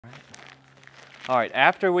All right,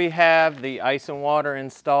 after we have the ice and water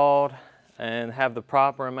installed and have the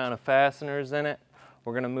proper amount of fasteners in it,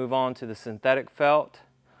 we're going to move on to the synthetic felt.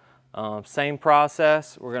 Same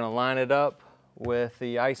process. We're going to line it up with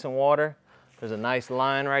the ice and water. There's a nice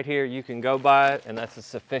line right here. You can go by it, and that's a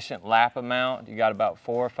sufficient lap amount. You got about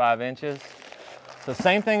 4 or 5 inches. So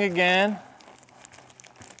same thing again.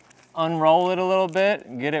 Unroll it a little bit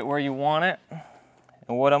and get it where you want it.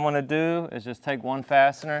 And what I'm going to do is just take one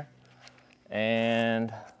fastener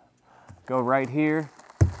and go right here.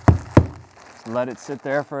 Just let it sit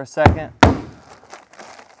there for a second.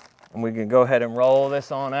 And we can go ahead and roll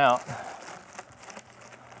this on out.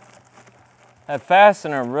 That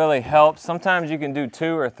fastener really helps. Sometimes you can do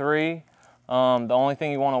 2 or 3. The only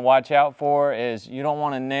thing you want to watch out for is you don't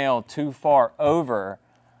want to nail too far over,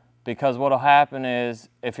 because what will happen is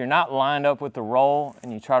if you're not lined up with the roll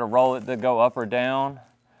and you try to roll it to go up or down,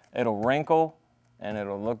 it'll wrinkle and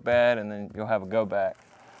it'll look bad, and then you'll have a go back.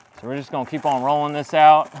 So we're just going to keep on rolling this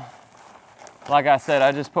out. Like I said,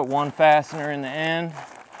 I just put one fastener in the end.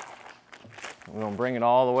 We're going to bring it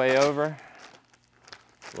all the way over.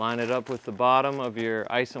 Line it up with the bottom of your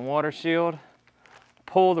ice and water shield.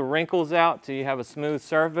 Pull the wrinkles out till you have a smooth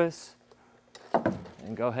surface.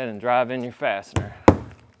 And go ahead and drive in your fastener.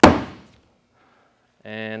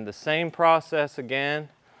 And the same process again.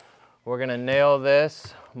 We're going to nail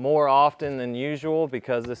this more often than usual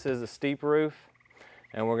because this is a steep roof.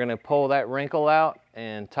 And we're going to pull that wrinkle out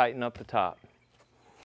and tighten up the top.